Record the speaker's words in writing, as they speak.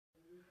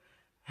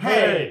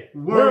Hey,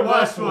 we're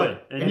Westwood,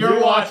 and you're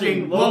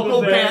watching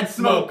Local Band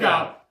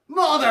Smokeout.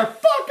 Motherfuckers!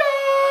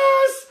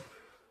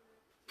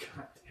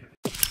 God damn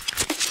it.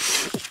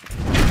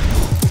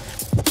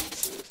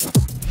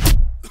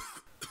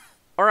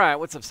 Alright,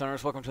 what's up,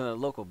 Stoners? Welcome to the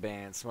Local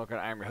Band Smokeout.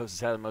 I'm your host,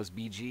 Tyler Most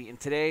BG, and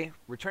today,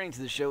 returning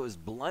to the show is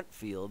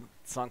Bluntfield, a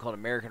song called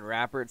American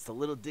Rapper. It's the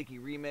Little Dicky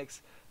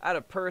remix out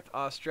of Perth,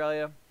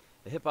 Australia.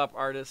 The hip-hop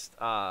artist, you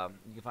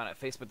can find it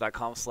at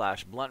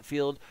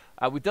facebook.com/Bluntfield.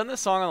 We've done this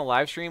song on the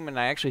live stream, and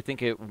I actually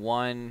think it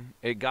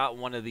got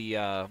one of the,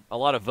 a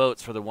lot of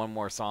votes for the One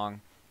More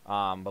song.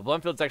 But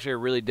Bluntfield's actually a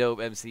really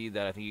dope MC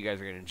that I think you guys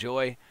are going to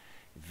enjoy.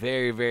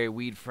 Very, very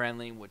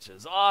weed-friendly, which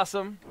is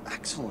awesome.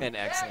 Excellent. And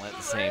excellent at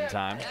the same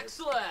time.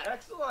 Excellent.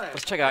 Excellent.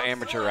 Let's check out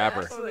Amateur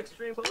Rapper.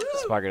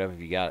 Spark it up if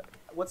you got it.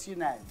 What's your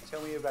name?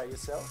 Tell me about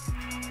yourself.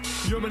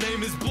 Yo, my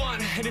name is Blunt,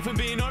 and if I'm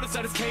being honest,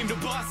 I just came to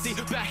bust. See,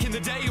 back in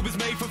the day, it was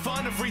made for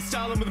fun. I'm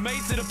freestyling with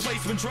mates at a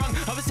place when drunk.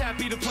 I was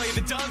happy to play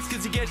the dunce,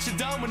 cause you get shit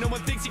done when no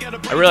one thinks you gotta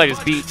break. I really like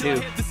this beat, too.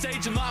 I hit the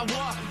stage and like,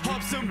 what?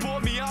 Hobson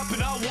brought me up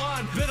and I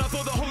won. Then I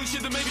thought, holy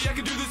shit, that maybe I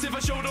could do this if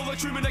I showed all like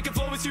Truman. I could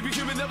flow with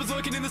superhuman that was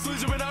lurking in this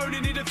loser, and I only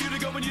need a few to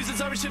go and use the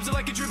siren ships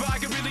like a trooper. I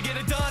could really get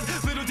it done.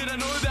 Little did I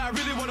know that I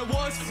really what it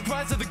was.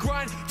 Rise to the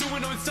grind, doing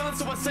no stunts,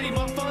 so I saved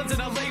my funds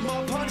and I laid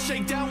my punch.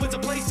 Shakedown was a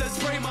place that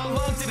sprayed my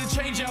lungs, didn't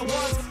change out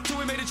once. Till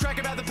we made a track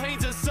about the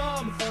pains of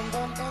some.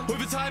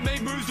 Over time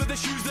made moves with the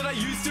shoes that I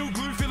used, still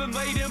glue, feeling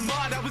laid in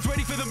mud. I was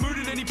ready for the mood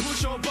and any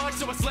push or budge,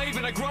 so I slave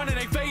and I grind and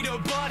I fade a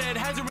but it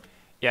hasn't.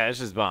 Yeah, it's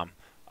just bomb.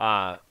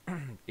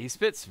 He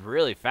spits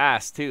really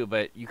fast too,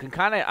 but you can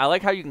I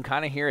like how you can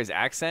kind of hear his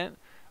accent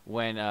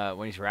when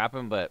he's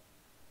rapping, but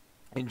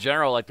in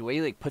general, like the way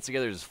he like puts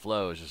together his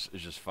flow is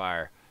just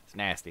fire. It's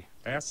nasty.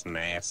 That's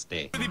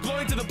nasty. Really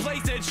blowing to the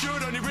place that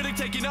should only really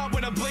taking up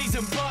when I'm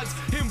blazing buds.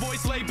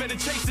 Invoice late, better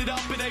chase it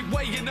up. It ain't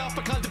weighing up.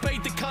 I can't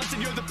debate the cunts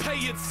and you're the pay,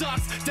 it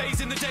sucks.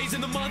 Days and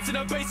the months, and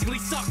I basically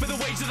suck for the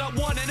wage that I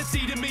want. And it's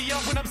eating me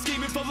up when I'm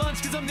scheming for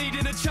lunch, cause I'm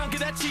needing a chunk of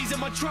that cheese in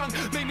my trunk.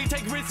 Made me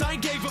take risks, I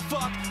ain't gave a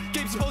fuck.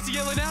 Game supposed to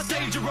yelling out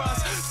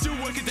dangerous. Still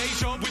work a day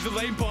job with the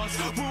lame boss.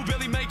 Will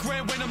barely make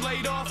rent when I'm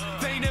laid off.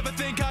 They never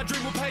think our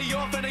dream will pay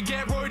off, and I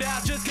get rode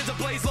out just cause I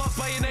blaze lost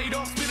playing 8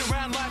 off. Spin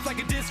around life like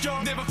a disc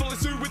job. Never follow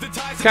suit with the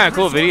ties. It's kind of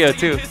cool video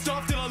too.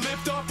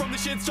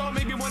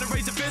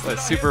 A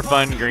super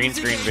fun green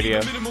screen video.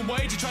 Minimum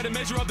wage, try to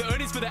measure up the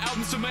earnings for the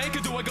albums to make. Or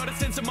do I gotta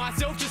censor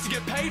myself just to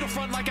get paid? Or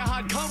front like a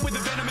hard cunt with a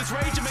venomous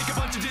rage and make a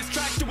bunch of diss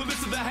tracks to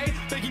elicit the hate?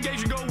 Make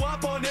engagement go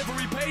up on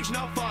every page.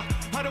 Now fuck,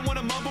 I don't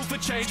wanna mumble for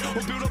change or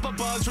build up a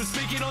buzz from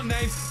speaking on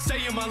names.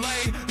 Stay in my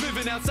lane,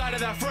 living outside of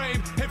that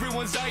frame.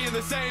 Everyone's dying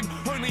the same.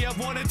 Only I've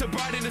wanted to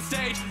brighten the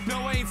stage.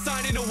 No, I ain't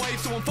signing a wave,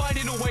 so I'm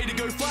finding a way to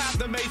go fly up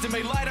the maze and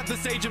may light up the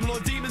stage and lure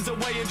demons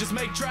away and just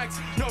make tracks.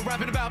 Not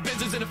rapping about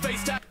business in a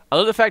face tag. I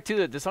love the fact too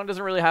that this song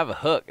doesn't really have a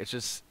hook. It's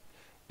just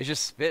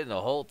spitting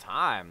the whole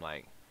time.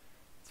 Like,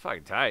 it's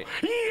fucking tight.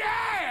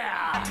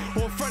 Yeah!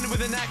 Or fronted with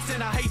an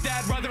accent, I hate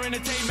that. Rather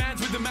entertain mans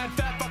with the mad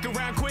fat. Fuck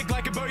around quick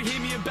like a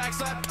bohemian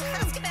backslap.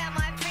 Ask about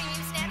my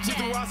premium Snapchat. With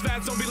the Ross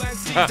Vans, zombie land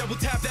Steve, double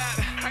tap that.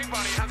 Hey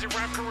buddy, how's your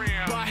rap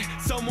career? By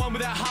someone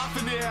without half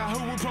an ear,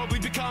 who will probably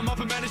become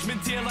upper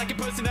management tier. Like a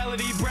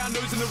personality, brown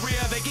nose in the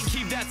rear. They can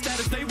keep that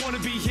status, they wanna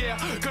be here.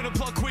 Gonna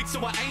plot quick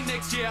so I ain't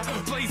next year.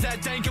 Blaze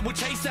that dank and we'll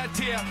chase that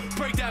tear.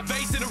 Break that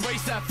vase and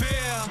erase that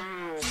fear.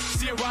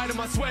 See it right in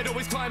my sweat,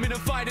 always climbing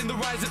and fighting the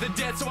rise of the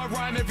dead. So I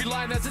rhyme every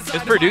line that's inside.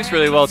 It's produced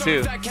really well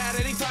too. That cat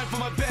any time for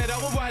my bed, I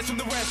will rise from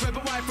the rest, rip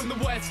away from the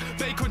west.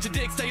 They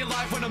contradict, stay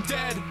alive when I'm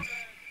dead.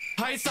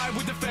 I side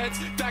with the feds.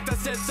 Fact, I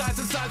said sides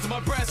and sides of my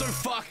breast. Oh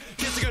fuck,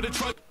 guess I gotta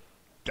try.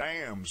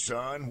 Damn,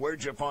 son,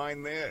 where'd you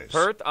find this?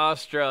 Perth,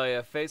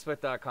 Australia.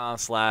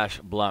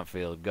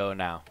 Facebook.com/Bluntfield. Go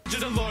now.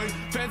 Just alone,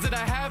 fans that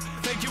I have,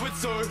 thank you, it's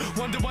so.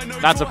 Wonder why no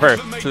Not to Perth,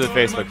 to the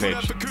Facebook page.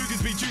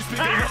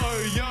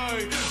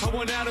 I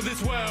want out of this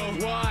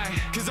world. Why?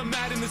 Cause I'm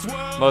mad in this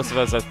world. Most of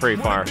us, that's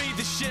pretty far.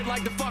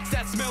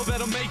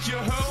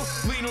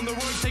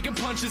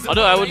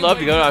 Although I would love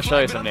to go to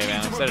Australia someday,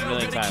 man. I've said it a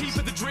million times.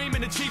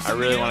 I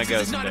really want to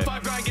go someday.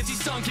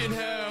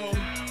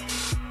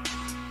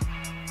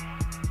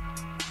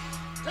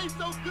 Tastes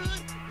so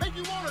good, make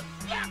you want to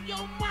slap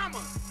your mama.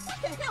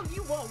 What the hell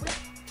you want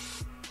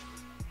with?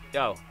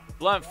 Yo,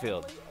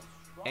 Bluntfield,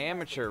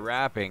 amateur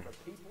rapping.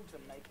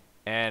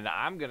 And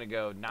I'm going to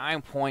go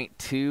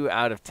 9.2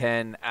 out of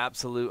 10.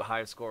 Absolute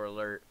high score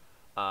alert.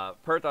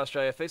 Perth,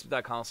 Australia,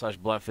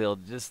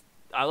 Facebook.com/Bluntfield. Just,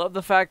 I love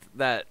the fact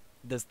that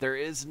there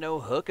is no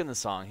hook in the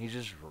song. He's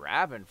just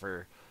rapping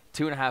for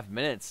 2.5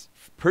 minutes.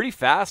 Pretty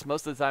fast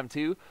most of the time,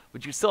 too.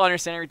 But you still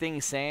understand everything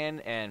he's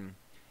saying. And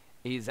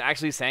he's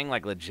actually saying,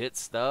 like, legit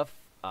stuff.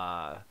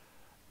 I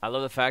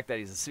love the fact that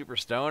he's a super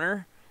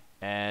stoner.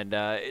 And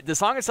the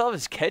song itself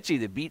is catchy.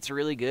 The beat's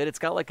really good. It's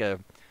got, like,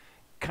 a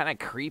kind of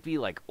creepy,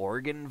 like,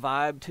 organ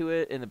vibe to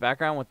it in the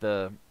background with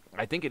the,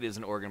 I think it is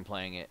an organ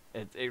playing it.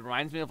 It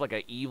reminds me of, like,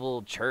 an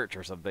evil church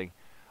or something.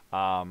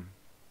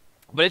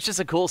 But it's just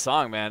a cool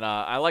song, man.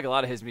 I like a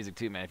lot of his music,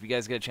 too, man. If you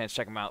guys get a chance,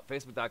 check him out.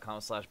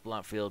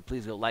 Facebook.com/Bluntfield.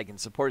 Please go like and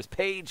support his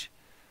page.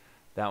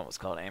 That one was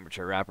called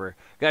Amateur Rapper.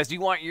 Guys, do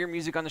you want your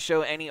music on the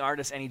show? Any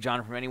artist, any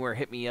genre from anywhere,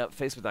 hit me up.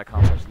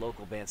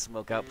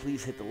 Facebook.com/localbandsmokeout.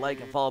 Please hit the like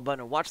and follow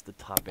button and watch the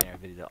top banner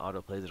video that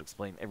autoplays. It'll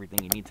explain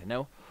everything you need to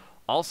know.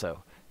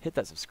 Also, hit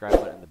that subscribe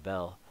button and the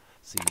bell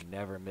so you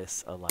never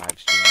miss a live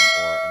stream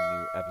or a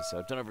new episode.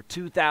 I've done over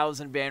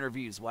 2,000 band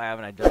reviews. Why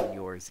haven't I done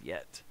yours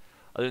yet?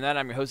 Other than that,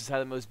 I'm your host,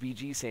 Tyler Most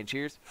BG, saying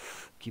cheers,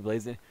 keep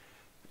blazing,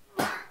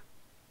 and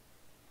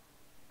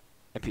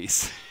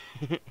peace.